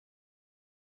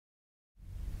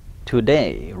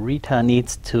Today, Rita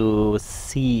needs to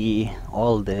see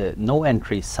all the no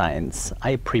entry signs.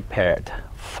 I prepared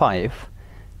 5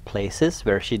 places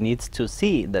where she needs to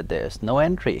see that there's no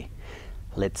entry.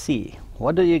 Let's see,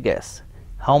 what do you guess?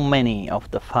 How many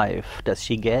of the 5 does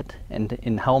she get, and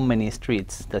in how many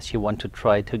streets does she want to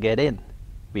try to get in?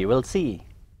 We will see.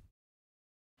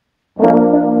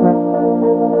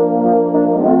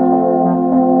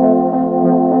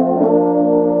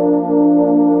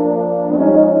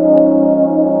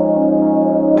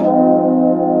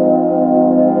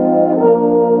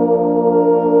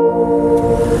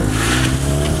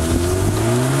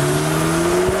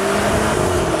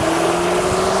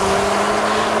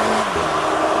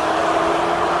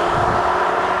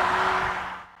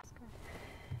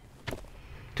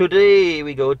 Today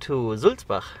we go to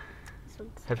Sulzbach.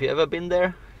 Have you ever been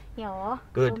there? Yeah,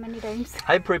 good. So many times.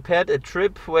 I prepared a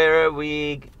trip where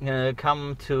we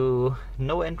come to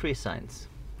no entry signs.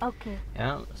 Okay.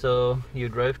 Yeah, so you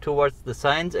drive towards the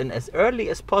signs, and as early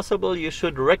as possible you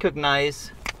should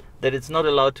recognize that it's not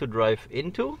allowed to drive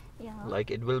into, like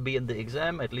it will be in the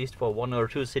exam, at least for 1 or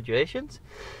 2 situations.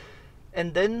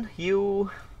 And then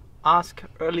you ask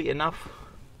early enough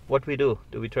what we do.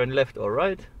 Do we turn left or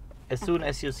right? As soon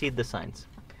as you see the signs.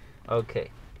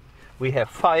 Okay. We have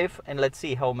 5, and let's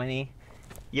see how many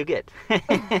you get.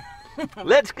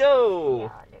 Let's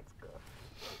go! Yeah, let's go.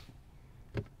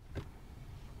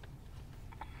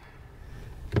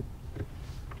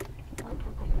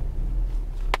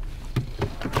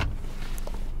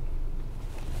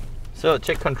 So,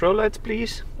 check control lights,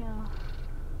 please. Yeah.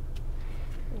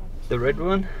 The red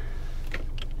one.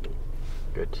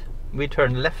 Good. We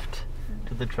turn left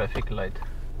to the traffic light.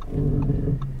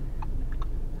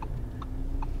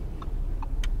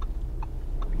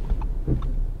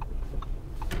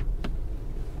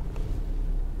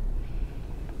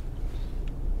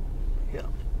 Yeah.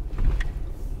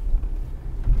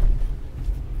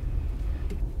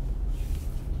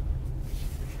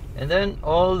 And then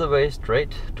all the way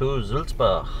straight to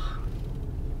Sulzbach.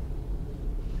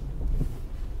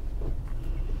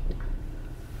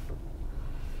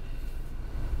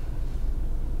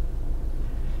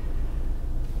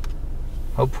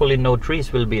 Hopefully no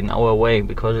trees will be in our way,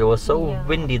 because it was so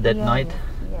windy that night.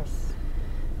 Yes.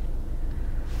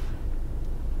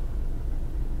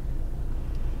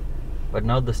 But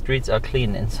now the streets are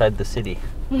clean inside the city.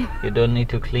 You don't need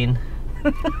to clean.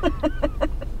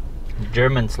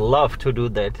 Germans love to do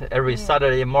that every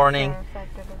Saturday morning.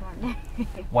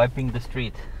 Wiping the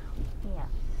street. Yeah.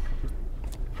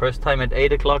 First time at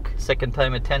 8 o'clock, second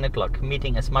time at 10 o'clock,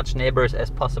 meeting as much neighbors as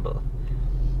possible.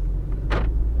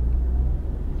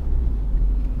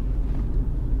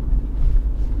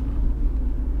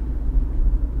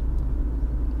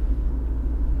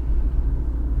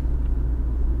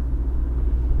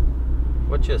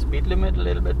 Watch your speed limit a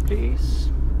little bit,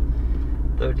 please.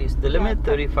 30 is the limit,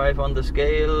 35 on the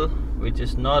scale, which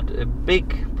is not a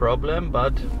big problem,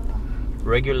 but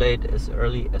regulate as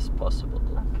early as possible.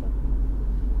 Okay.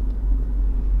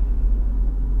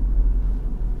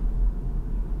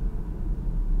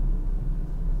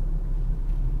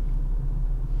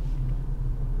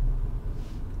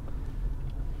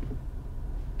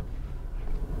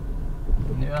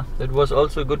 Yeah, that was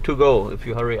also good to go. If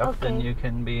you hurry up, then you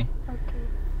can be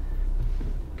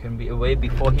away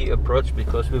before he approached,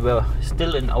 because we were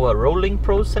still in our rolling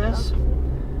process.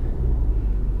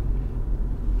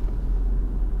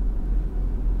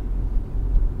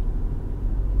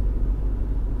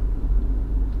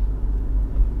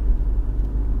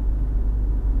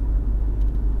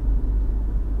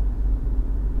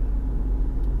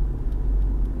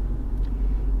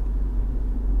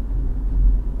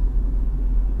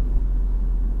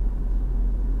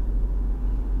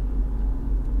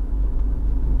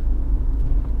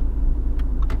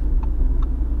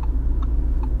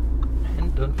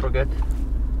 Don't forget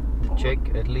to check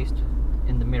at least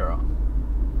in the mirror.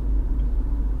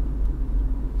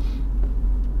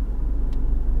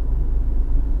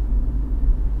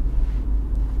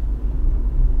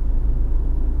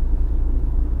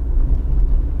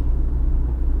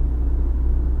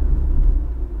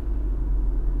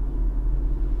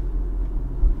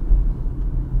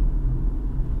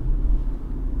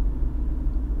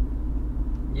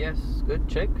 Yes, good,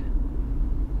 check.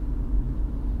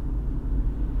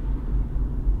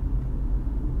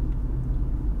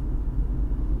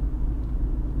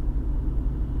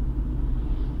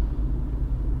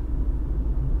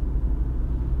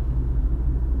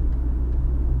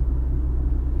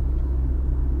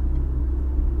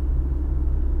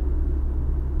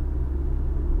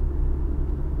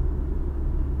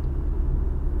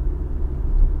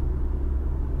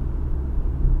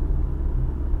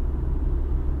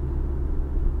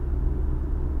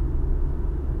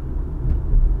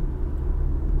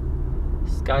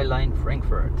 skyline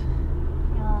Frankfurt.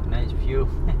 Yeah. Nice view.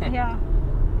 Yeah.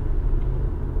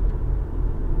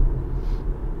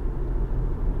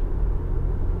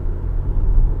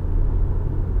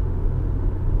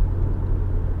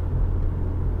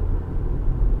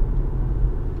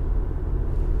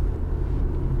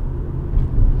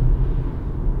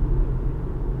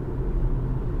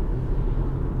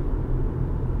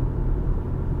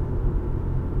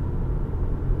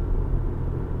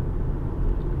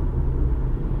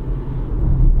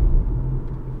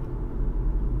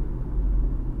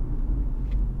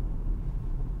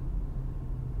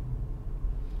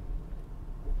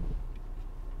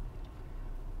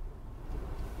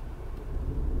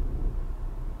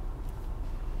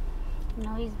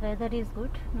 Now his weather is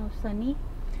good. Now sunny.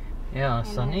 Yeah, And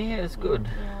sunny is good.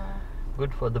 Yeah.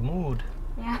 Good for the mood.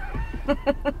 Yeah.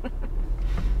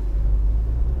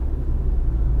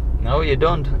 Now you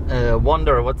don't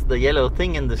wonder what's the yellow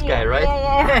thing in the sky, right?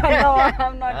 Yeah. No,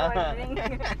 I'm not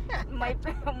wondering.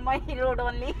 my road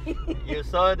only. You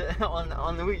saw it on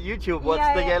YouTube. What's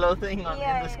Yeah, the yeah. yellow thing in the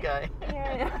Yeah. sky?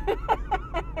 Yeah.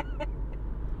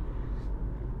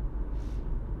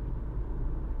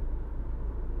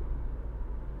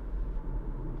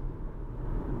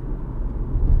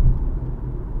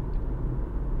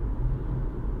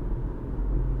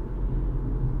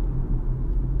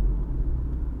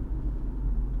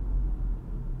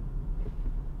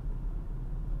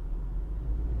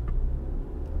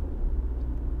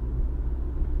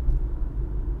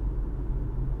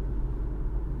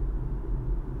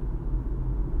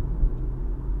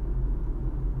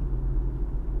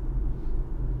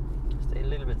 Stay a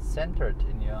little bit centered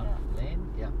in your lane.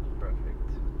 Yeah, perfect.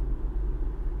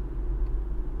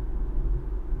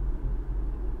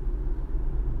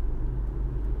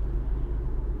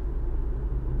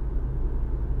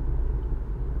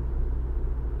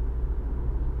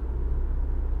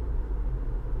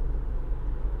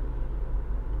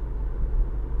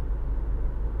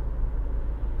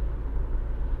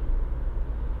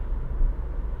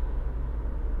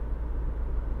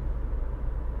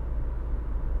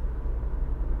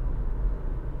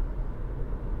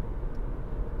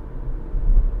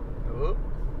 Oh,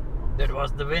 that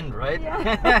was the wind, right?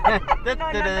 Yeah.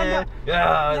 No.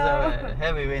 Yeah, No. the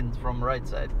heavy wind from right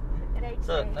side. Right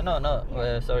So side. no,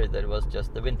 Yeah. sorry, that was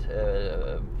just the wind.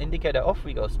 Indicator off,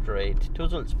 we go straight to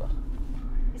Sulzbach.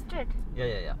 Straight.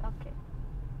 Yeah. Okay.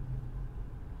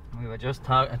 We were just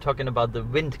talking about the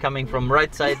wind coming from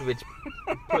right side, which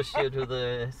pushed you to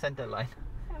the center line.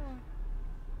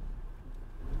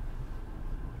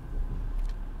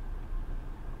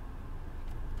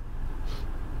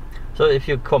 So if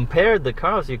you compare the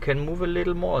cars, you can move a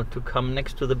little more to come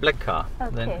next to the black car.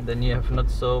 Okay. Then you have not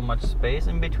so much space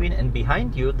in between, and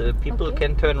behind you the people Okay.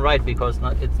 can turn right because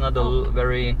it's not a Okay.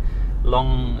 very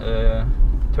long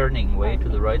turning way to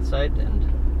the right side.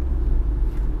 And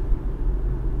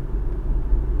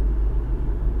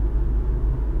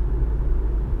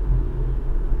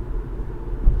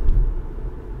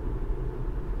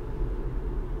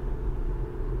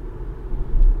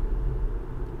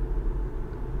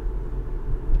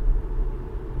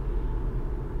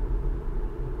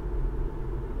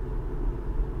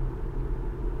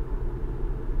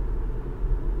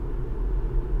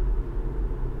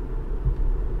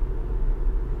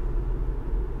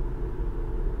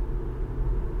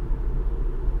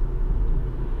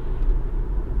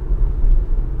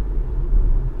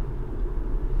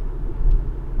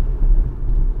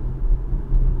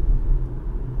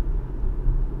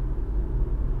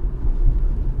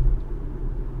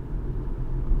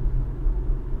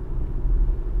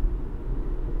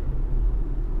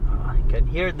can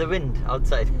hear the wind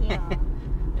outside. Yeah.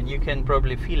 And you can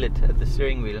probably feel it at the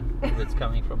steering wheel if it's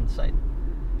coming from the side.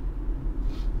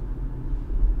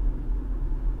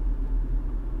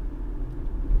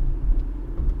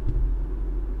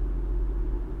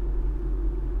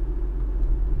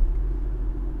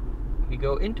 We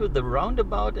go into the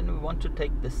roundabout and we want to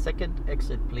take the second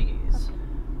exit, please.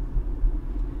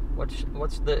 Okay.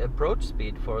 What's the approach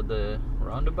speed for the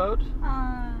roundabout?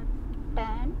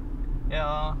 10.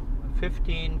 Yeah,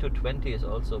 15 to 20 is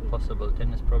also possible.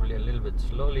 10 is probably a little bit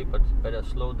slowly, but better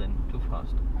slow than too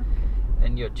fast. Okay.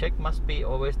 And your check must be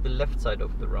always the left side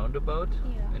of the roundabout.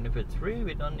 Yeah. And if it's free,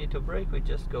 we don't need to brake, we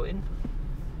just go in.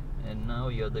 And now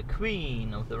you're the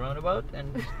queen of the roundabout.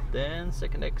 And then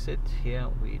second exit, here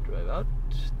we drive out.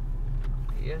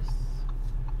 Yes.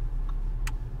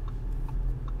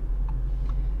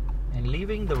 And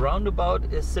leaving the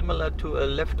roundabout is similar to a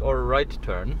left or right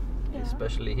turn. Yeah.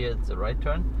 Especially here it's a right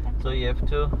turn. Okay. So you have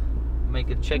to make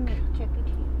a check. Check it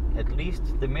here. At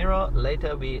least the mirror.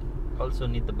 Later we also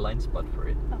need the blind spot for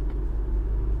it. Okay.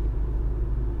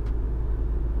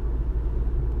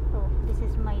 Oh, this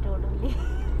is my road only.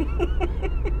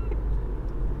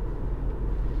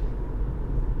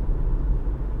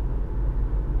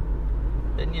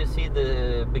 Then you see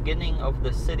the beginning of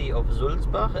the city of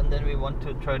Sulzbach, and then we want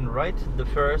to turn right the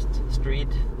first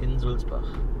street in Sulzbach.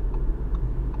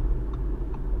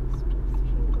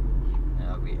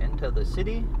 Now we enter the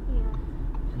city,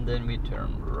 and then we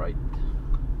turn right.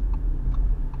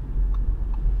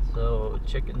 So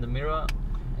check in the mirror,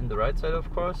 in the right side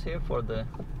of course, here for the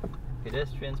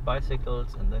pedestrians,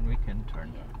 bicycles, and then we can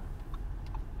turn.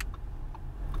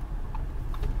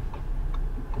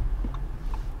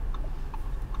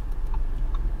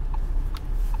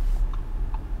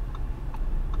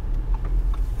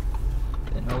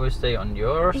 Then always stay on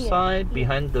your side,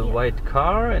 behind the white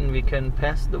car, and we can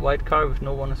pass the white car if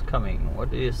no one is coming.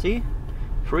 What do you see?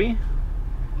 Free?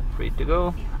 Free to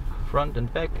go. Front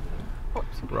and back.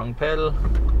 Oops. Wrong pedal.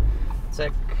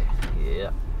 Check.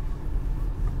 Yeah.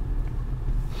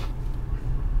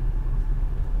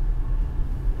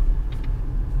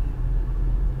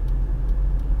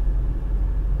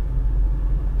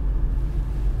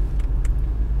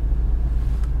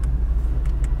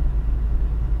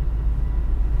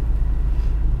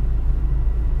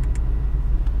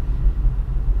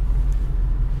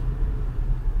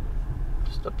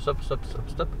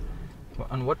 Stop.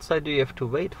 On what side do you have to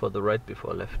wait for the right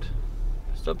before left?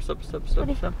 Stop.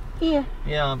 Here.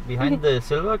 Yeah, behind the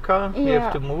silver car, you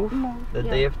have to move, that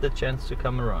they have the chance to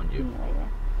come around you.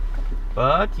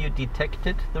 But you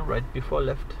detected the right before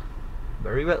left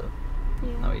very well.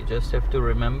 Now you just have to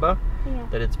remember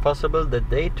that it's possible that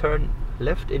they turn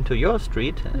left into your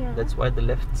street. That's why the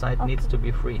left side needs to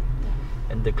be free.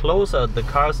 And the closer the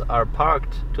cars are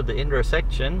parked to the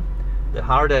intersection, the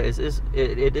harder it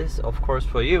is, of course,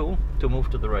 for you to move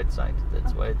to the right side.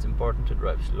 That's why it's important to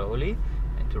drive slowly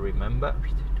and to remember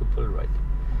to pull right.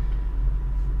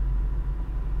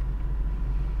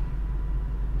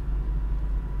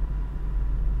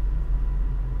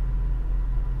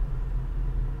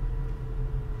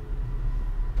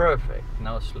 Perfect.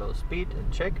 Now slow speed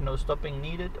and check. No stopping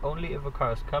needed, only if a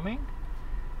car is coming.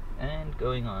 And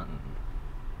going on.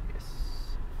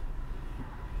 Yes.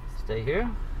 Stay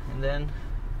here. And then,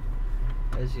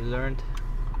 as you learned,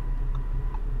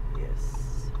 yes.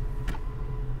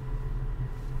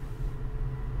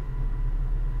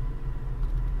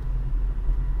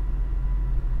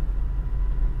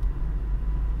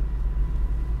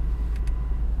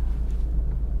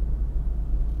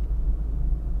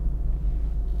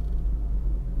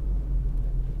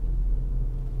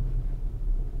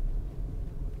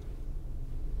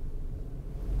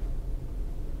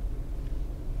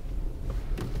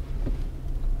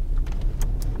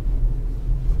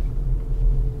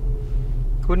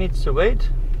 Who needs to wait?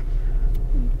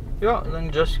 Yeah,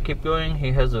 then just keep going.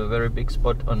 He has a very big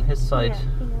spot on his side.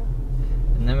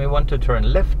 And then we want to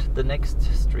turn left the next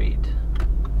street.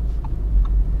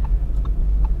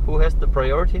 Who has the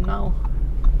priority now?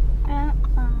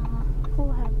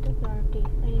 Who has the priority?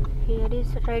 Here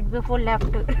is right before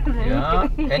left. Right? Yeah,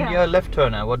 and you're a left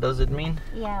turner. What does it mean?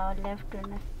 Yeah, left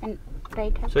turner. And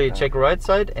right has So you check right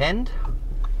side and?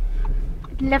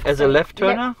 Left as side. a left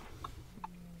turner?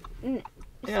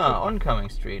 Yeah, oncoming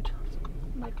street.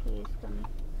 But he is coming.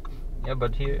 Yeah,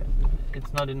 but here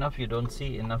it's not enough. You don't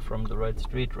see enough from the right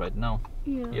street right now.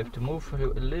 You have to move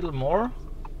a little more.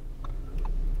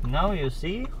 Now you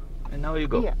see, and now you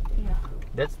go. Yeah.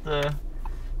 That's the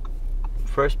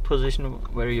first position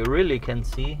where you really can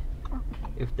see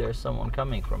if there's someone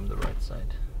coming from the right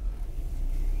side.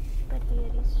 But here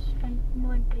is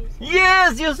no entries.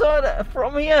 Yes, you saw that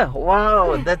from here.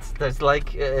 Wow, that's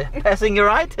like passing your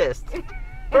eye test.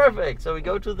 Perfect. So we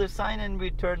go to the sign and we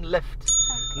turn left.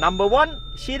 Number one,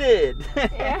 she did. Well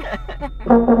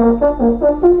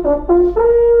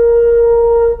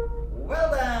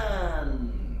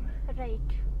done. Right.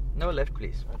 No, left,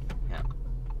 please. Yeah.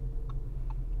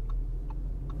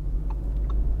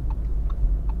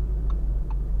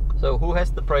 So who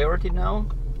has the priority now?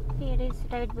 Here is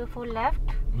right before left.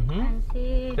 And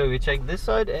see. So we check this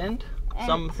side and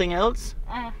something else?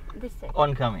 This side.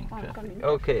 Oncoming. Perfect.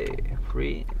 Okay,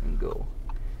 free and go.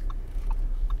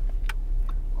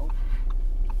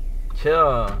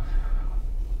 Sure.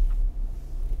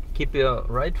 Keep your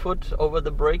right foot over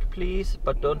the brake, please,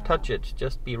 but don't touch it.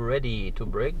 Just be ready to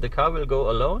brake. The car will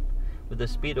go alone with a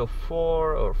speed of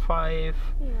 4 or 5.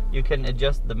 You can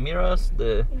adjust the mirrors,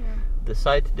 the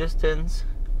sight distance,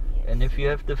 and if you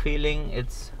have the feeling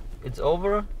it's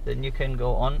over, then you can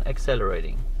go on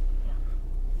accelerating.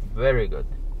 Very good.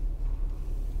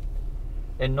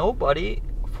 And nobody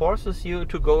forces you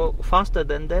to go faster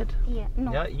than that. Yeah,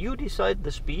 no. Yeah, you decide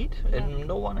the speed, and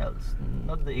no one else.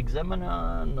 Not the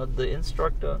examiner, not the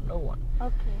instructor, no one.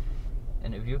 Okay.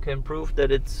 And if you can prove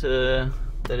that it's that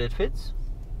it fits,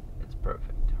 it's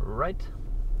perfect, right?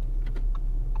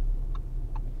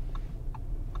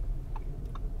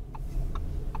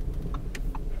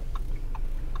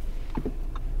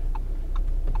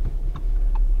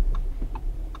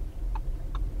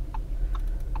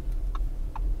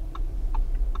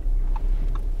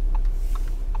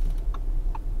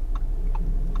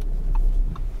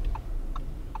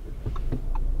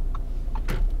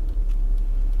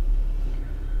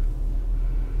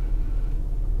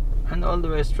 And all the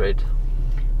way straight.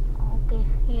 Okay,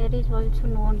 here is also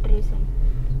no entry sign.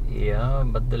 Yeah,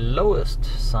 but the lowest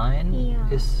sign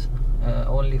is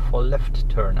only for left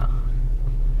turner.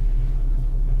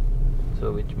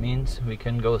 So which means we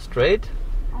can go straight,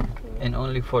 and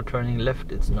only for turning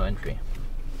left it's no entry.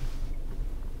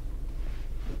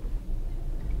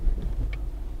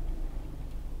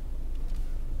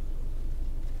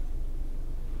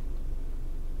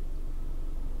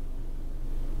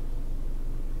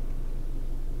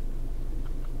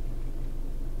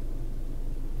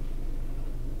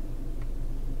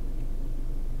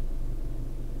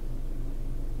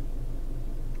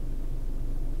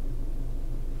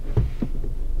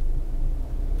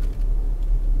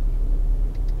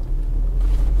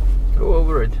 Go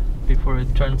over it before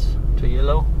it turns to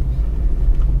yellow.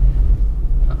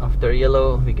 After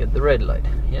yellow we get the red light.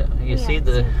 Yeah, you see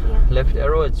the left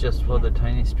arrow, it's just for the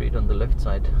tiny street on the left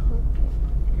side. Okay.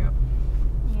 Yeah.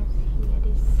 Yes, here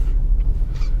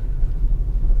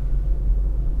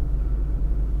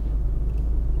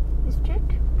is.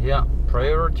 Straight? Yeah,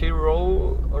 priority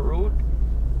rule.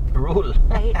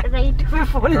 Right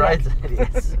before Right, left.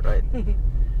 yes, right.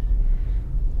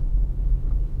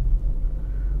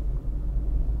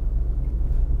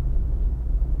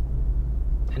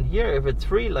 And here, if it's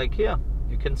free, like here,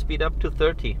 you can speed up to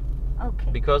 30.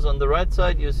 Okay. Because on the right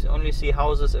side you only see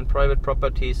houses and private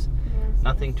properties,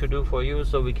 nothing to do for you,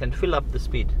 so we can fill up the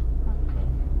speed. Okay.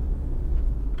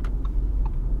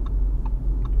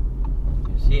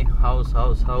 You see, house,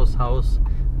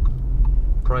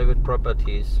 private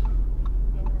properties.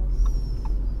 Yes.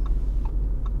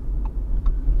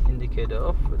 Indicator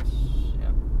off, it's,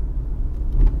 yeah.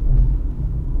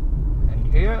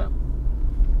 And here,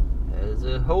 there's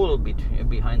a hole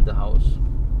behind the house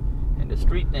and a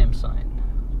street name sign.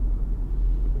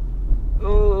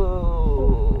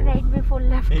 Oh! Right before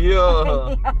left.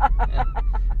 Yeah. Yeah.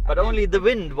 But only the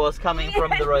wind was coming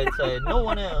from the right side, no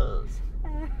one else.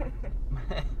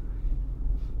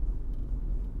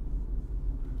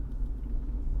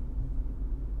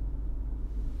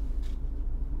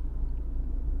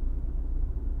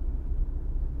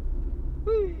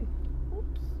 Whee.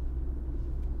 Oops.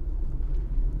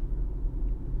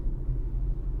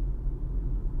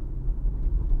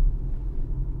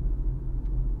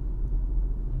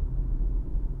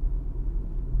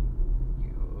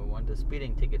 You want a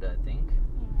speeding ticket, I think.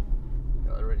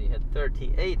 You already had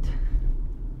 38.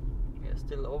 You're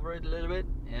still over it a little bit.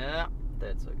 Yeah,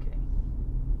 that's okay.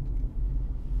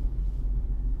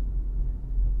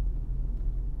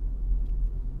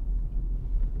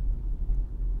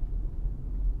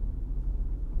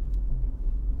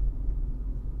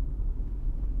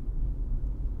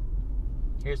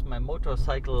 Here's my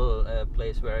motorcycle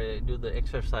place where I do the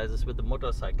exercises with the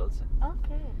motorcycles.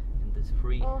 Okay. And this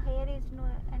free. Oh, here is no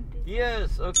entry.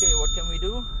 Yes, okay, what can we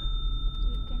do?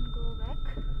 We can go back.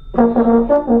 Okay.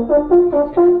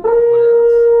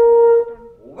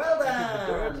 What else? Well Into the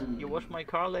dirt. done! You wash my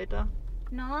car later?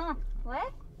 No.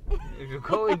 What? If you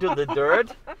go into the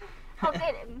dirt.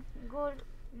 Okay, go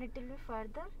little bit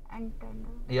further and turn.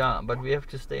 Yeah, but we have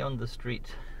to stay on the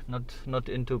street, not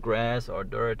into grass or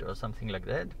dirt or something like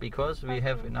that, because we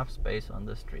have enough space on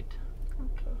the street.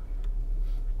 Okay.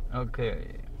 Okay.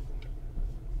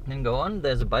 Then go on.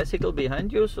 There's a bicycle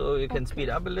behind you, so you can speed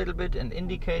up a little bit and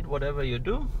indicate whatever you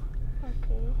do.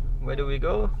 Okay. Where do we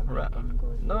go? can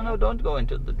go No, don't go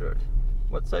into the dirt.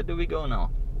 What side do we go now?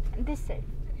 This side.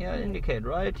 Yeah, indicate,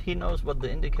 right? He knows what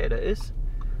the indicator is.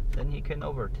 Then he can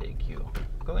overtake you.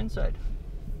 Go inside.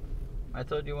 I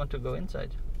thought you want to go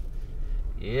inside.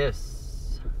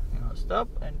 Yes. Now stop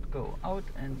and go out,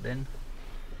 and then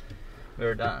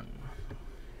we're done.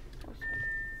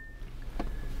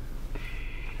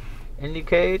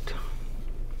 Indicate.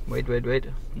 Wait.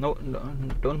 No,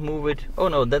 don't move it. Oh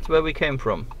no, that's where we came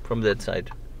from that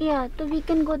side. Yeah, so we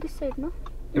can go this side, no?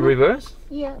 Reverse?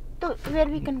 Yeah, so where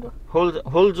we can go? Whole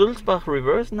Sulzbach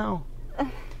reverse now?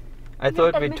 I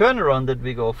thought we turn around that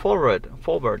we go forward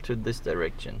to this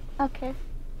direction. Okay.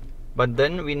 But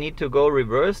then we need to go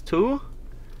reverse to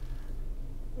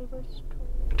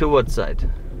what side?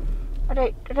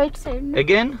 Right side. No?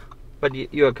 Again? But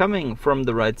you are coming from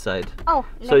the right side. Oh.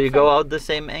 So you go side. out the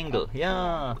same angle.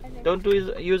 Yeah. Don't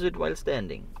use it while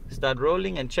standing. Start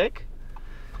rolling and check.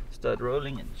 Start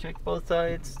rolling and check both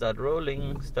sides. Start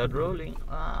rolling. Start rolling.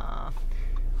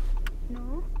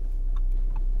 No.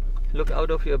 Look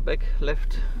out of your back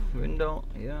left window.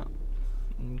 Yeah.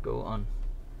 And go on.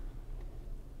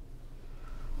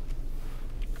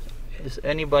 Is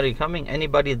anybody coming?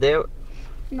 Anybody there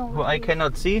No. who I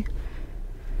cannot see?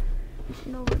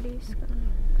 Nobody is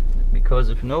coming. Because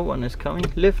if no one is coming,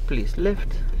 left please.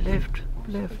 Left. Left.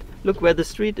 Left. Look where the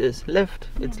street is. Left.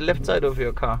 It's left side of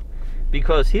your car.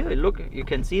 Because here, look, you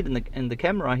can see it in the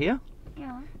camera here.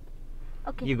 Yeah.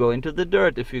 Okay. You go into the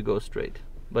dirt if you go straight.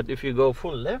 But if you go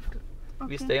full left,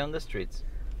 we stay on the streets.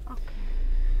 Okay.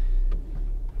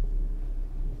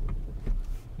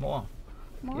 More.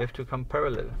 More? You have to come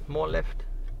parallel. More left.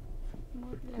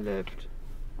 More Left.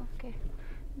 Okay.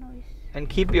 Noise. And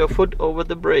keep your foot over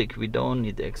the brake. We don't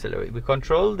need the accelerator. We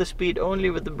control the speed only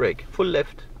with the brake. Full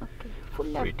left. Okay. Full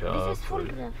left. Reeta, This is full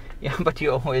left. Yeah, but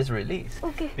you always release.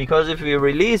 Okay. Because if we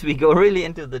release, we go really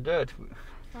into the dirt.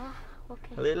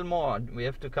 Okay. A little more. We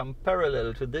have to come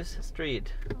parallel to this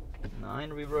street. Okay.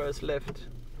 9 reverse left.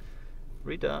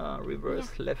 Reeta,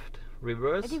 reverse left.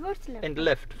 Reverse Reverse left. and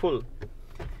left full.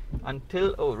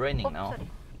 Until raining now. Sorry.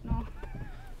 No.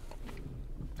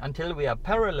 Until we are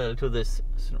parallel to this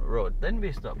road. Then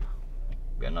we stop.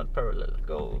 We are not parallel.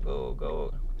 Go, go,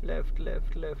 go. Left,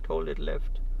 left, left. Hold it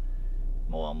left.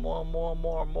 More, more, more,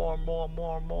 more, more, more,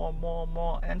 more, more, more,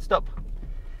 more, and stop.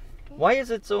 Okay. Why is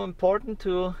it so important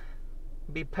to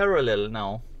be parallel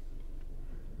now?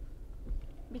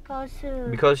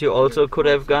 Because You also could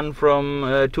have gone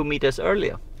from 2 meters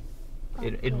earlier.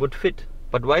 Okay. It would fit.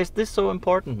 But why is this so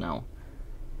important now?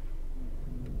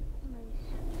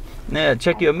 Yeah,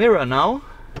 check your mirror now.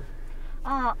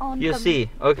 You see.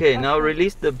 Okay, now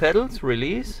release the pedals.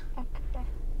 Release. Okay.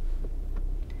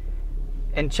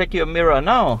 And check your mirror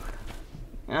now.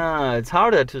 It's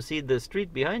harder to see the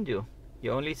street behind you.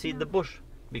 You only see the bush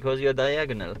because you're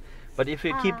diagonal. But if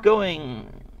you keep going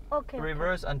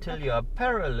reverse until you are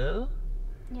parallel,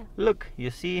 look, you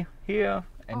see here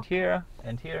and here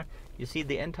and here. You see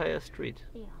the entire street.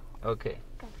 Yeah. Okay.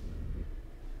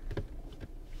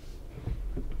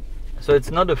 So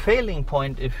it's not a failing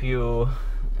point if you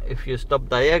stop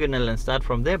diagonal and start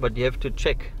from there, but you have to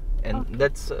check, and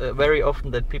that's very often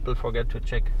that people forget to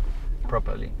check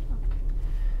properly.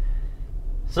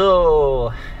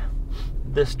 So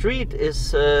the street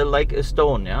is like a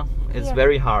stone, yeah. It's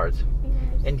very hard,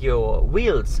 and your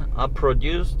wheels are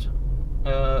produced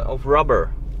of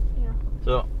rubber. Yeah.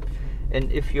 So. And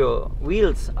if your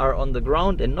wheels are on the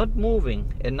ground and not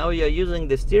moving, and now you're using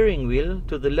the steering wheel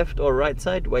to the left or right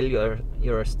side while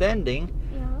you're standing,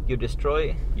 you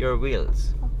destroy your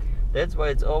wheels. Okay. That's why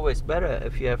it's always better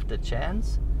if you have the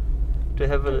chance to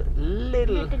have a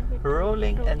little bit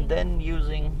rolling and then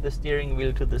using the steering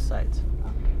wheel to the sides.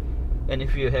 Okay. And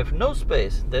if you have no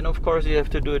space, then of course you have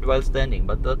to do it while standing,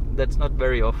 but that's not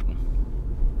very often.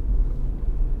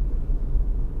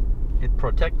 It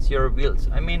protects your wheels.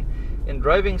 I mean, in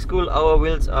driving school, our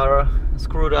wheels are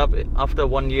screwed up after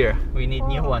 1 year. We need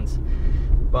new ones.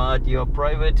 But your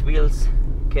private wheels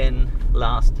can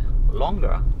last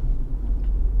longer.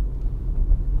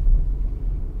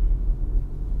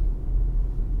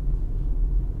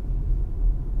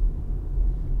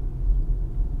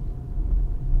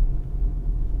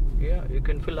 Yeah, you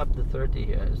can fill up the 30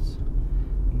 here. It's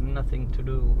nothing to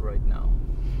do right now.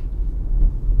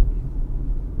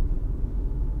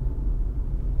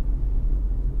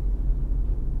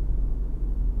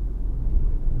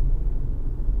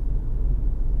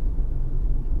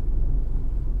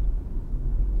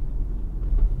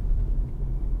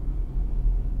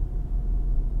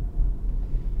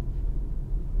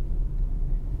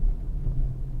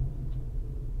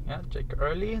 Check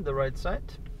early the right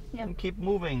side and keep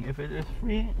moving if it is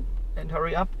free, and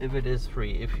hurry up if it is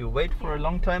free. If you wait for a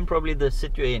long time, probably the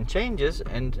situation changes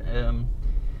and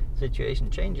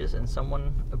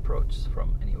someone approaches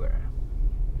from anywhere.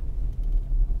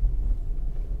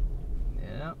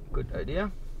 Yeah, good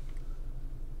idea.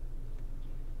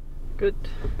 Good.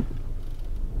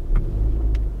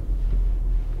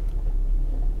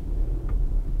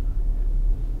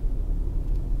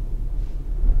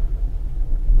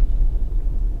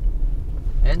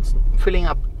 And filling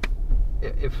up.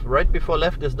 If right before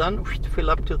left is done, fill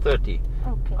up to 30.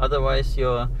 Okay. Otherwise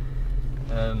your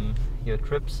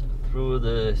trips through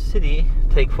the city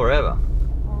take forever.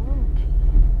 Okay.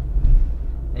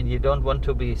 And you don't want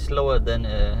to be slower than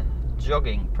a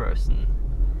jogging person.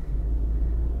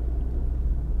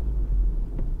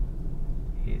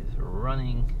 He's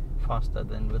running faster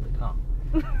than with the car.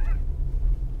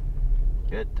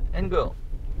 Good, and go.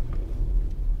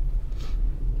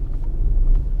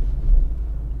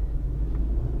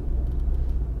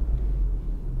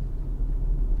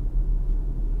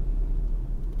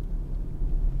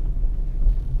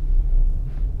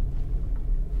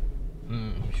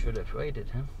 You should have waited,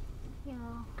 huh? Yeah.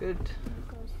 Good.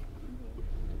 Because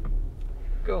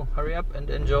Go, hurry up and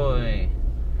enjoy.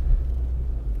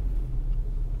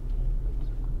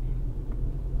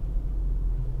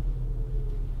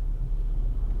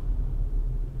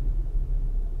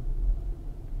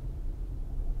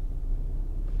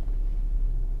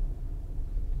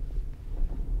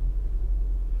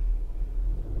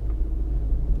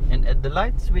 And at the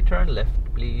lights we turn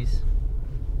left, please.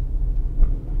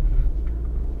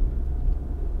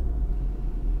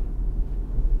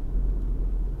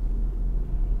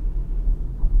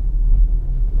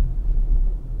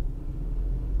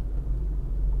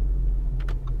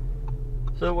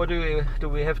 So what do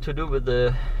we have to do with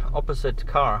the opposite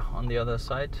car on the other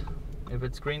side? If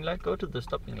it's green light, go to the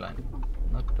stopping line.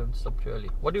 Don't stop too early.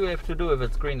 What do we have to do if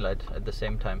it's green light at the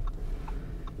same time?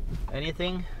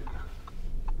 Anything?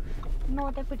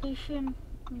 no repetition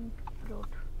road.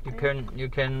 You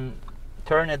can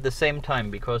turn at the same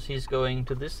time because he's going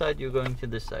to this side, you're going to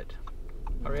this side.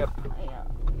 Hurry up. Yeah.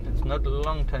 It's not a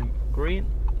long time. Green?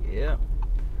 Yeah.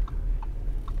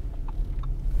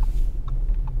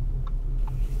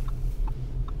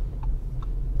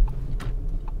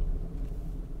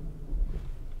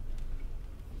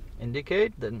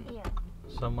 Indicate, then Yeah.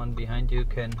 someone behind you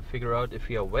can figure out if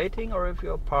you're waiting or if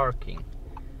you're parking.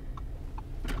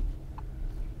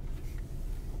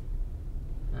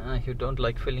 You don't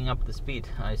like filling up the speed,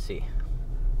 I see.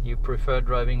 You prefer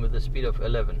driving with the speed of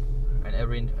 11 and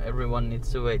everyone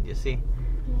needs to wait, you see?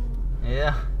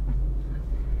 Yeah.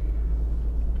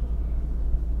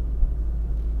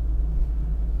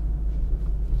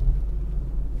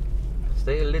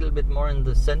 Stay a little bit more in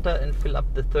the center and fill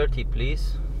up the 30,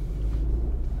 please.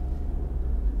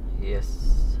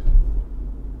 Yes.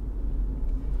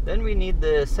 Then we need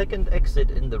the second exit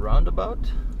in the roundabout.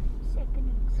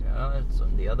 Second exit. Yeah, it's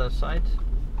on the other side.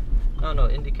 No,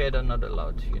 indicator not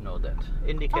allowed. You know that.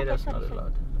 Indicator's Okay, not sorry.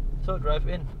 allowed. So drive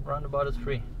in. Roundabout is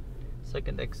free.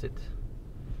 Second exit.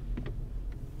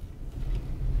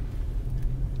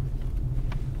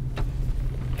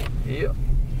 Yeah.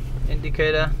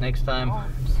 Indicator next time.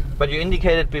 Oops. But you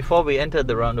indicated before we entered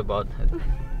the roundabout.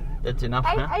 That's enough,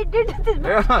 huh? I did this.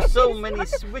 There are so many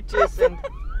switches and...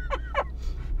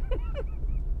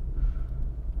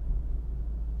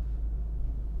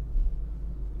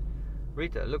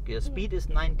 Rita, look, your speed is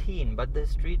 19, but the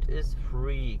street is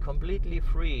free, completely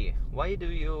free. Why do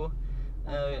you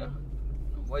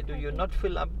not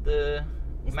fill up the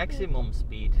maximum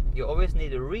speed? You always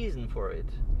need a reason for it.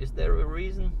 Is there a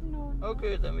reason? No.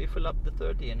 Okay, then we fill up the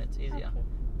 30 and it's easier. Okay.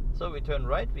 So we turn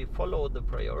right, we follow the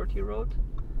priority road.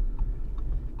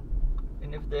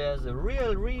 And if there's a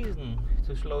real reason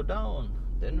to slow down,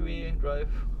 then we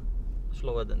drive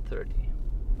slower than 30.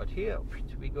 But here,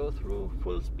 we go through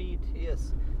full speed,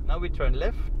 yes. Now we turn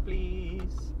left,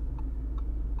 please.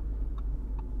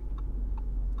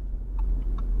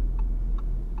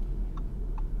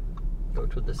 Go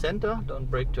to the center, don't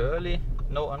brake too early.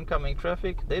 No oncoming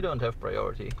traffic, they don't have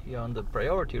priority. You're on the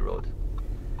priority road.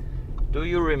 Do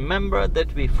you remember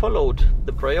that we followed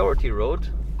the priority road?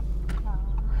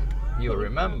 You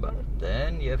remember.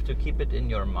 Then you have to keep it in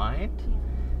your mind.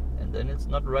 And then it's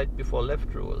not right before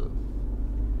left rule.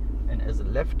 And as a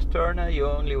left turner, you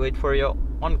only wait for your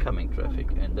oncoming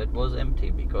traffic. And that was empty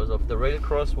because of the rail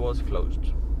cross was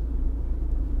closed.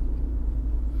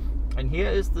 And here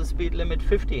is the speed limit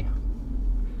 50.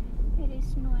 There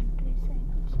is no entry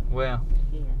sign also. Where?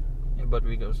 Here. Yeah, but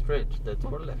we go straight. That's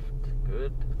for left.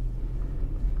 Good.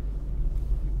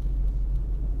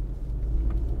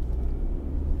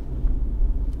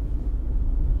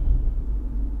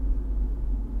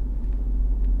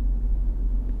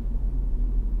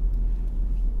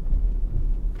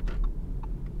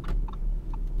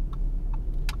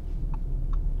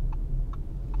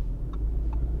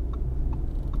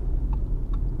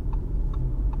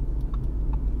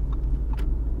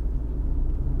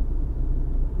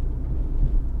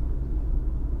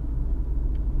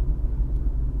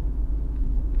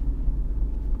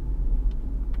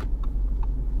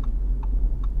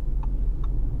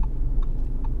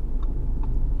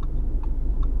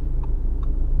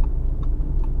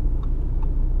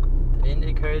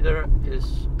 indicator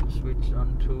is switched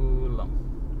on too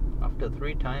long. After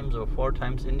 3 times or 4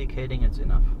 times indicating, it's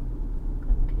enough.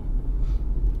 Okay.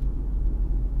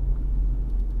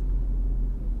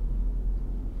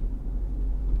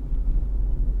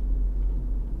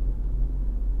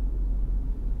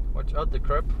 Watch out the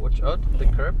curb, watch out the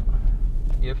curb.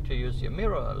 You have to use your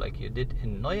mirror like you did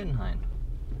in Neuenhain.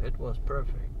 It was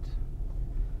perfect.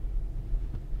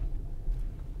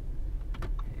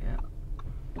 Yeah.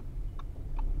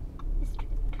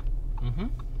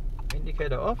 Straight.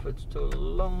 Indicator off, it's too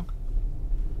long.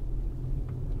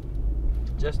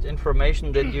 Just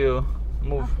information that you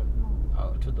move Okay, move.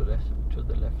 out to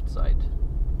the left side.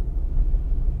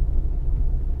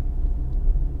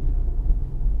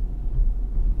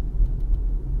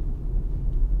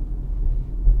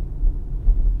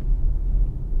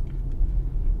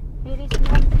 It is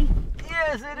not free.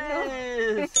 Yes, it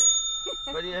is.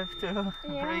 But you have to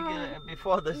Yeah. break it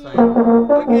before the sign.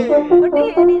 Okay. But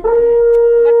here is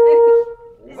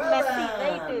it's messy,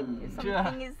 right?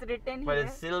 Something is written But here.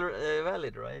 it's still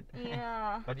valid, right?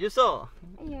 Yeah. But you saw,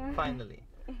 Yeah. finally.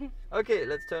 Okay,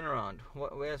 let's turn around.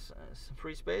 Where's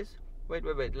free space? Wait.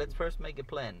 Let's first make a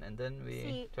plan and then we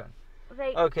See, turn.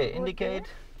 Right. Okay, go indicate.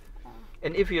 there.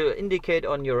 And if you indicate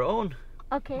on your own,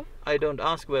 Okay. I don't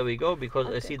ask where we go because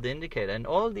I Okay. see the indicator, and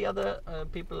all the other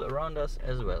people around us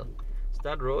as well.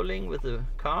 Start rolling with the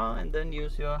car and then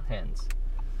use your hands.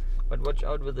 But watch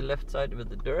out with the left side with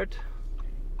the dirt.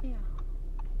 Yeah.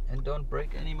 And don't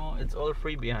brake anymore. It's all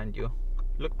free behind you.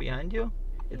 Look behind you.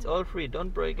 It's all free.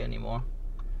 Don't brake anymore.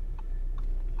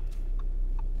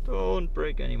 Don't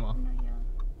brake anymore. No, yeah.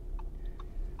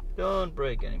 Don't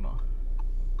brake anymore.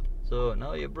 So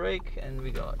now you brake and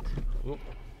we got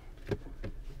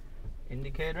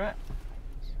indicator.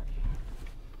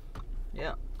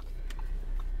 Yeah.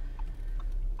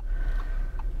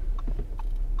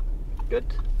 Good.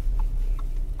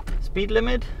 Speed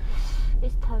limit?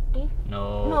 It's 30.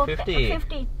 No, 50.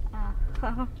 50.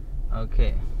 Ah.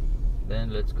 Okay.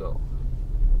 Then let's go.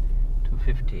 To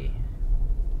 50.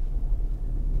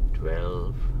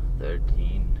 12,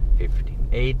 13, 15,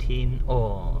 18.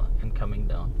 Oh, and coming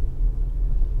down.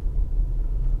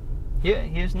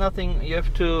 Here's nothing you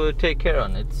have to take care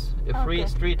on. It's a free Okay.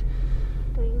 street.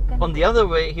 So you can On the other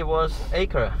way, he was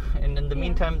acre, and in the Yeah.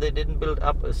 meantime, they didn't build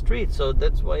up a street, so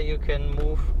that's why you can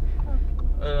move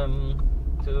Okay.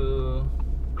 to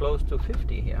close to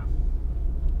 50 here.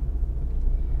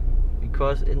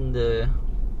 Because in the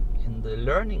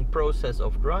learning process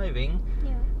of driving,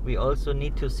 Yeah. we also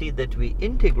need to see that we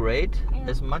integrate Yeah.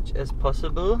 as much as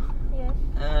possible Yes.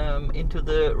 into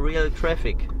the real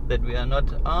traffic. That we are not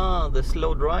the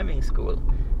slow driving school.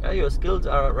 Yeah, your skills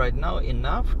are right now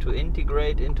enough to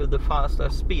integrate into the faster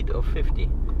speed of 50.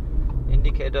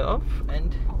 Indicator off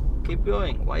and keep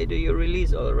going. Why do you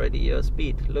release already your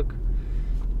speed? Look,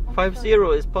 50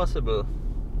 is possible,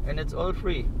 and it's all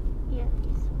free. Yeah.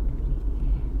 It's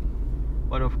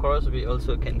But of course, we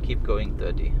also can keep going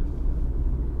 30.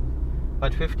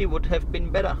 But 50 would have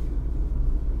been better.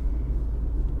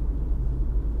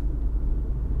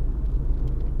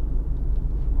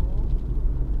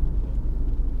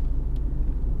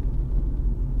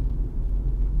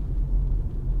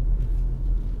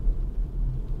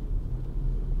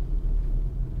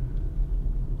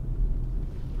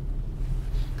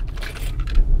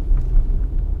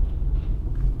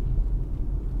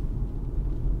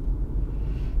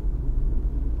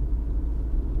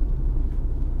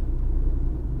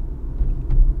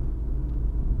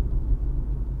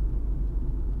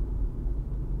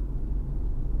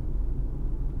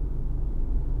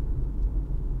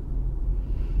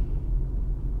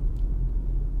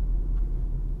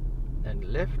 And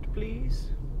left,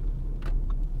 please.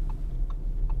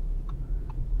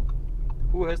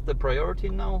 Who has the priority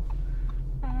now?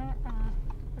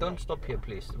 Don't stop here,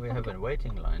 please. We have a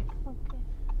waiting line. okay.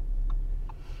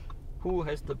 Who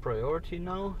has the priority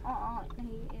now?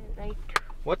 Right.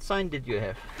 What sign did you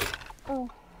have? Oh.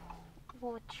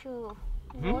 Watch you.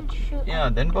 Hmm? Watch you. Yeah,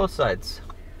 then both sides.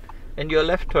 And your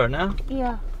left turn, huh?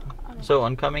 Yeah. So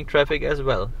oncoming traffic as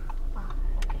well.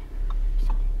 Okay.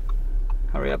 Sorry.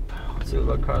 Hurry up,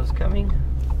 silver car's coming.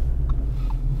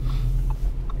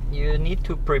 You need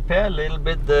to prepare a little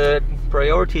bit the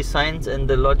priority signs and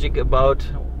the logic about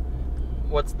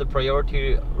what's the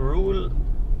priority rule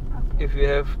if you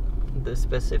have the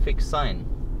specific sign.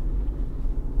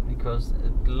 Because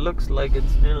it looks like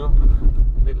it's still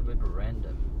a little bit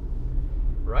random.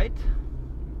 Right?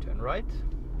 Turn right.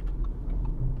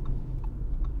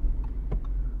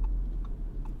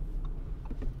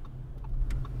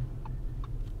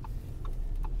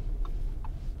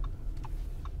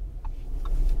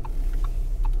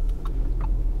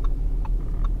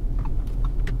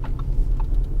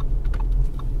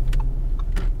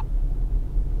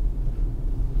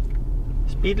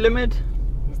 Speed limit?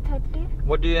 Is 30.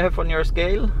 What do you have on your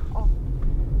scale? Oh.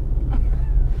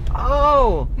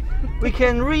 Oh! We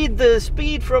can read the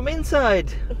speed from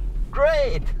inside!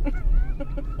 Great!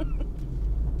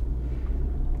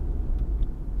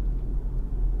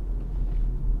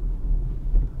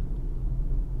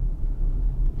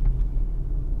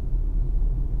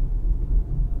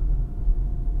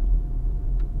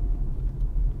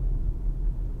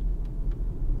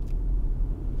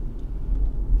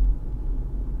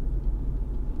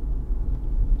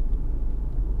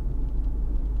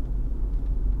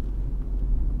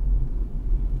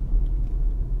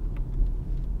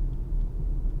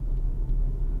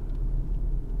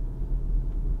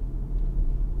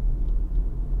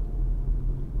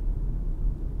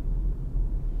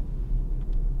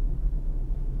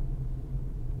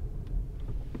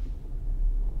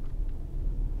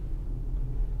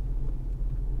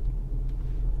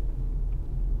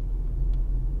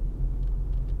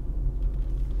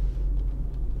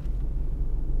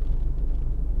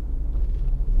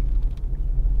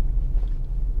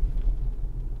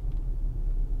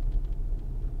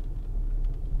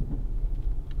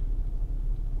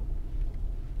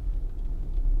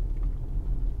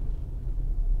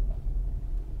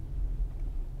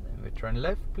 Turn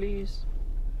left, please.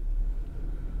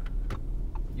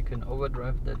 You can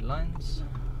overdrive that lines.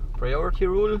 Priority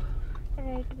rule.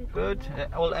 Right. Good.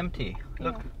 All empty.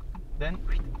 Look. Yeah. Then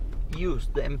use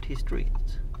the empty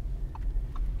streets.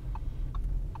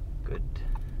 Good.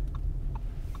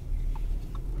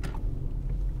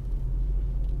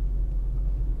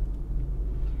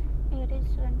 Here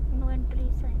is no entry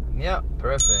sign. Yeah,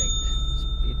 perfect.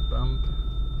 Speed bump.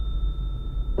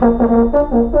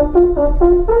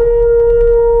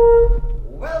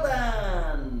 Well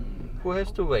done! Who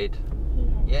has to wait?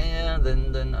 Yeah,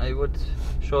 then I would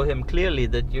show him clearly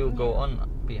that you go on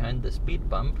behind the speed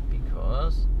bump,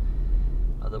 because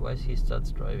otherwise he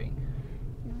starts driving.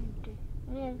 No entry.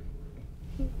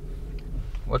 Yeah.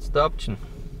 What's the option?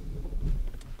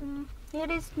 Here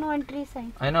is no entry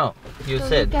sign. I know, you So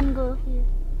said. we can go here.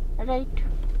 Right.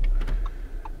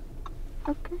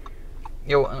 Okay.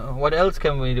 Yo, what else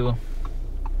can we do?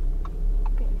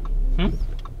 Okay. Hmm?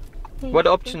 Here What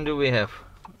is option do we have?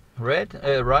 Red,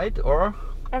 right, or?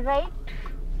 Right.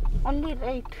 Only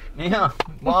right. Yeah,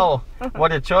 wow,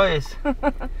 what a choice.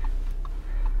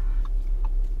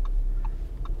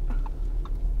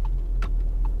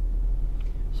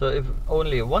 So if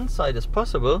only one side is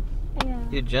possible, Yeah.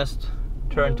 you just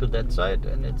turn to that side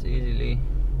and it's easily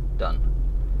done.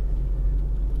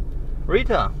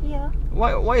 Rita, Yeah.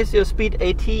 why is your speed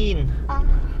 18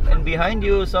 and behind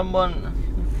you someone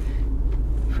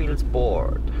feels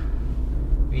bored?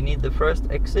 We need the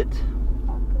first exit. Okay,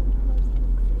 first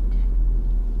exit.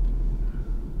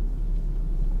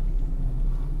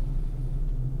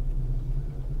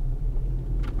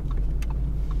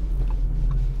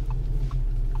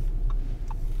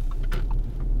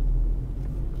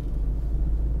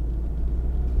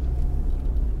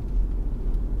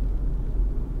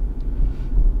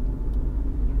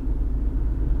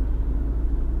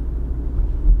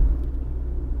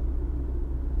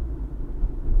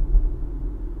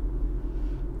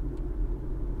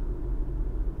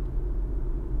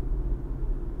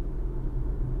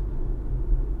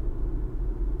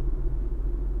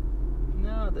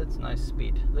 No, that's nice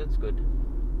speed. That's good.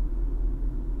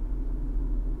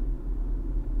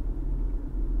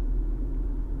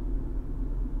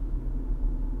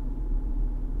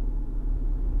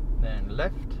 Then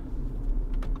left.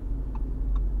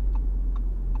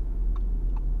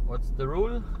 What's the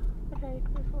rule?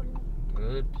 Right before left.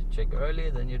 Good. Check early,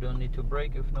 then you don't need to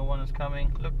brake if no one is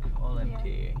coming. Look, all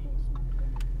empty. Yeah.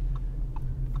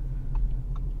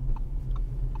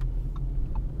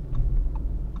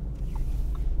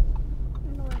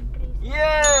 No entries.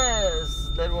 Yes!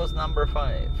 That was number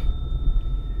 5.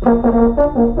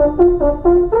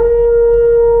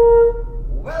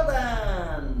 Well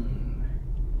done!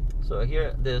 So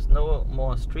here there's no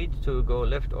more street to go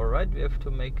left or right. We have to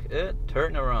make a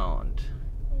turnaround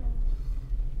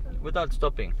Yes. without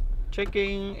stopping.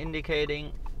 Checking,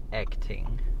 indicating,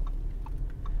 acting.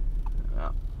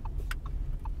 Yeah.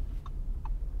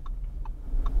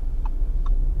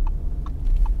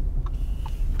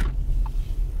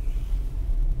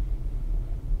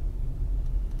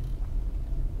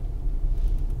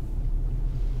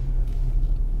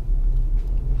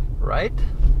 Right?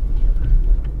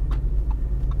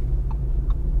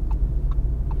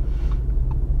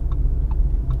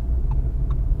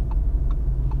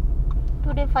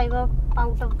 Today 5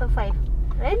 out of the 5,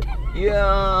 right?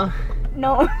 Yeah.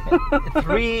 No.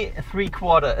 4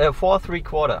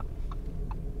 3/4.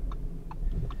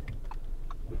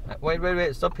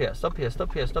 Wait, stop here.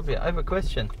 I have a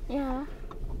question. Yeah.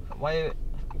 Why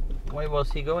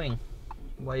was he going?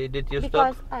 Why did you stop?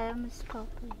 Because I am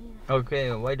stopping here.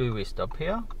 Okay, why do we stop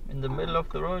here in the middle of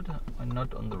the road and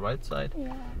not on the right side?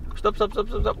 Yeah. Stop.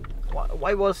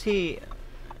 Why was he?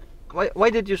 Why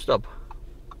did you stop?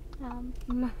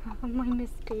 My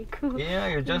mistake. Yeah,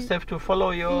 you just have to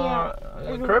follow your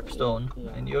curbstone,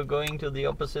 Yeah. and you're going to the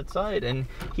opposite side. And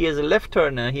he is a left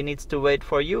turner. He needs to wait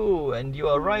for you, and you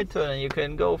are right turner. You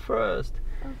can go first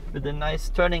with a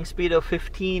nice turning speed of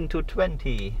 15 to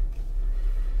 20.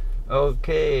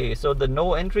 Okay, so the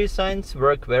no entry signs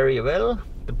work very well.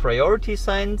 The priority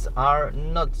signs are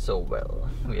not so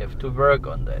well. We have to work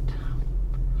on that.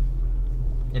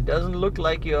 It doesn't look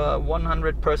like you're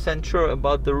 100% sure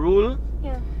about the rule.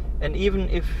 Yeah. And even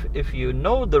if you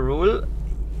know the rule,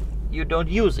 you don't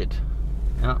use it.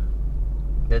 Yeah,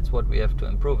 that's what we have to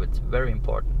improve. It's very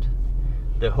important.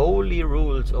 The holy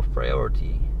rules of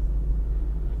priority.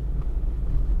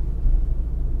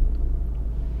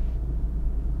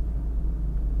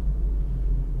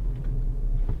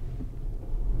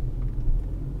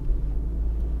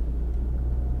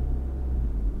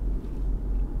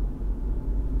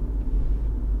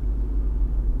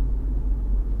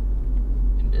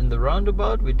 And in the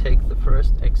roundabout, we take the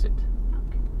first exit.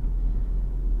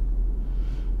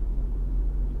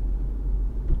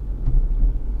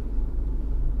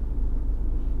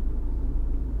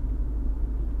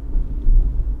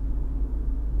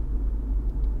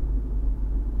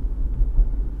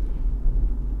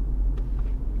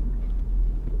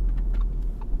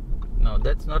 No,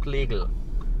 that's not legal.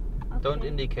 Don't Okay.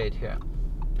 indicate here.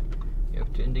 You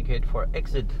have to indicate for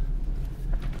exit.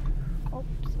 Oh,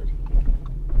 sorry.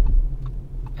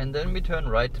 And then we turn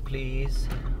right, please.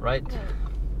 Right.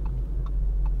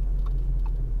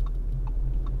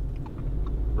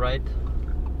 Right.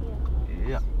 Yeah.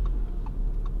 Yeah.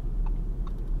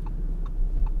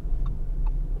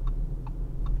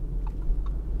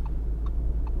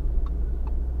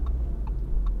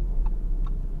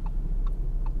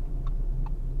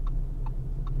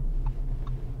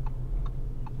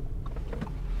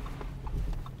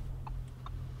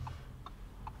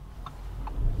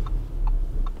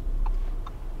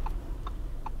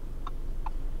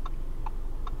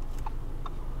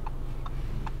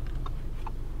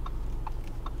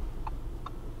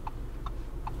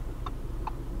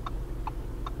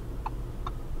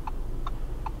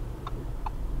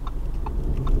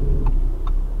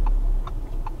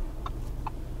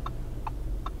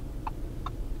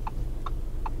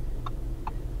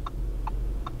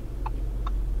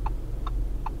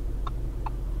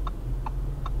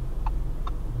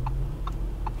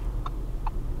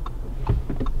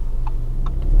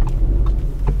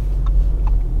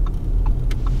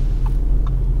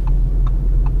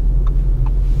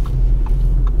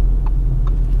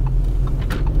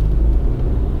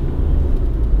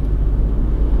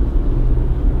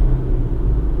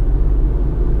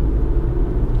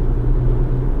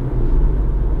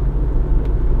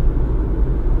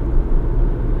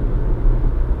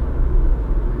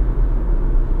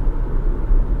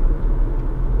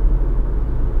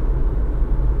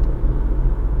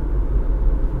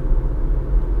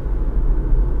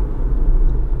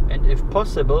 If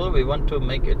possible, we want to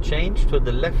make a change to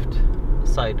the left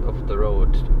side of the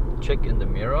road. Check in the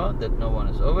mirror that no one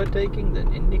is overtaking,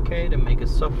 then indicate and make a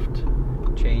soft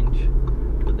change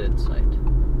to that side.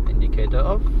 Indicator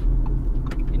off.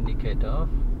 Indicator off.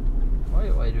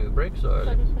 Why do you brake so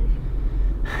early? Sorry.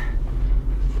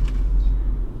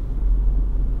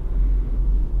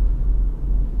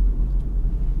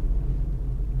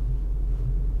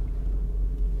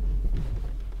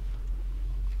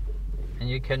 And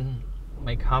you can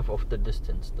make half of the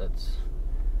distance. That's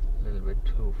a little bit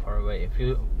too far away. If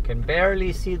you can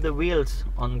barely see the wheels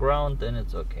on ground, then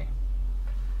it's okay.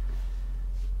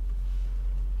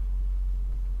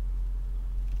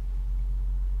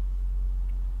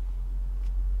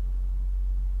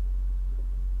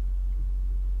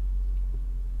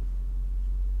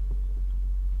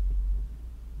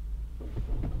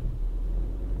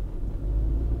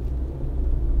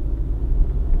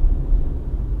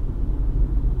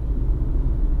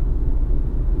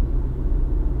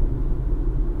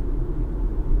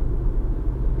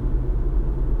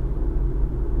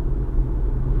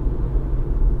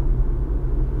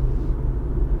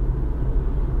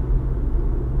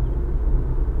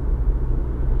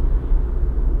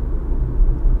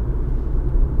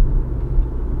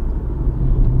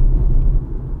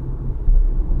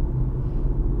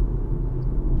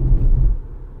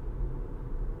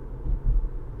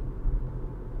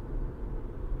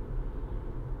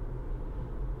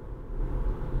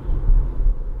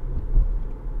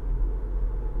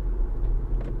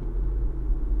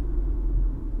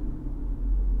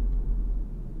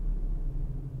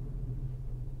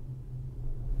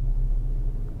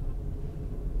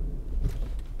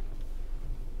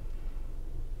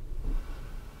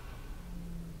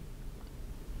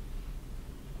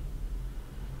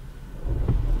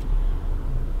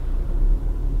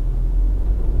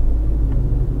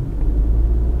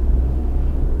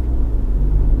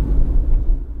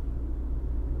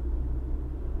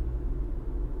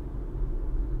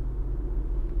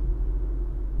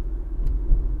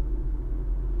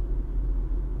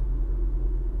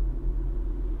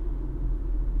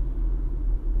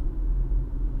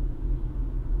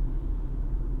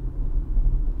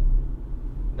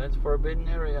 That's forbidden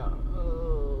area.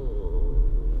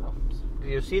 Oh. Did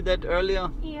you see that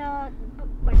earlier? Yeah,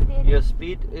 but there Your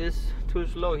speed is too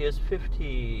slow. Here's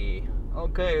 50.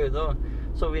 Okay,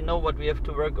 so we know what we have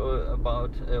to work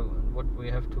about. What we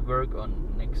have to work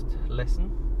on next lesson.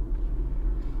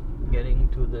 Getting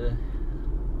to the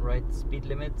right speed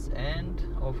limits and,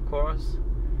 of course,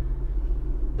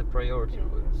 the priority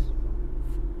rules.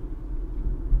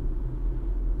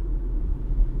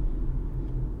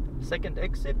 Second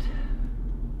exit.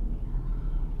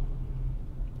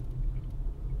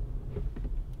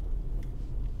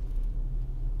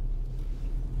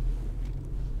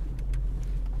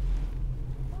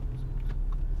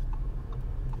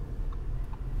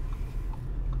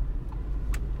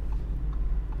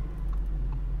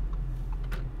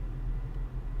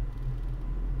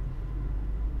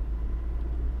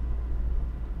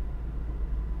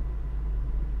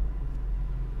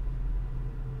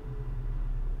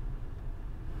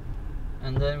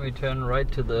 And then we turn right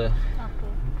to the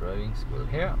driving school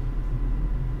here.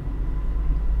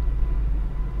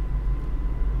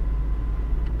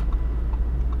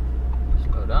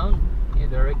 Slow down. Here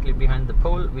directly behind the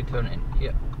pole we turn in.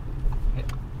 Here. Here.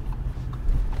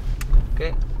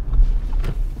 Okay.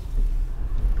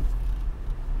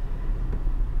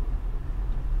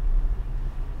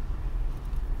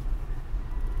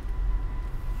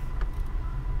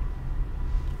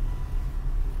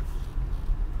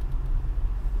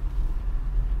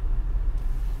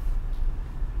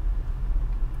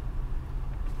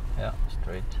 Yeah,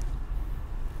 straight.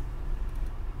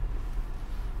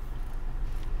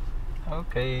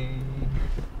 Okay.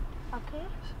 Okay.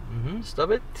 Stop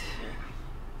it.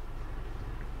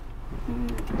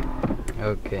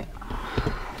 Okay.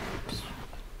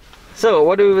 So,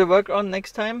 what do we work on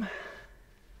next time?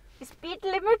 Speed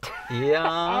limit.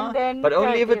 Yeah, And then but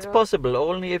only if 30 it's road. possible.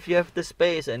 Only if you have the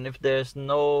space and if there's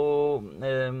no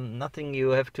nothing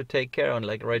you have to take care on,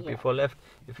 like right before left.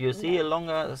 If you see a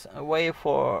longer way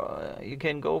for you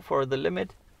can go for the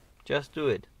limit, just do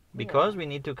it. Because we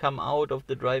need to come out of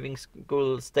the driving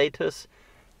school status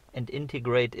and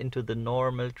integrate into the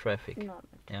normal traffic.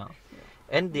 Yeah.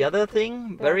 And the other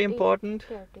thing, very important.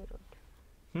 Priority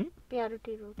road.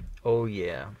 Priority road. Oh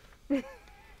yeah.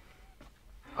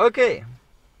 Okay.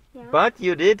 Yeah. But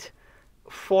you did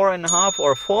 4.5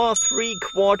 or 4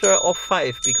 3/4 of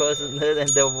 5 because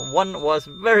the one was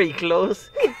very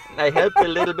close. I helped a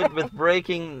little bit with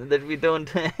braking that we don't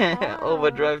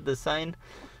overdrive the sign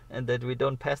and that we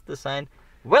don't pass the sign.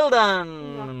 Well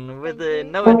done with the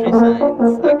no entry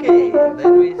signs. Okay,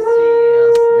 then we see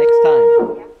us next time.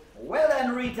 Well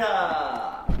done, Rita.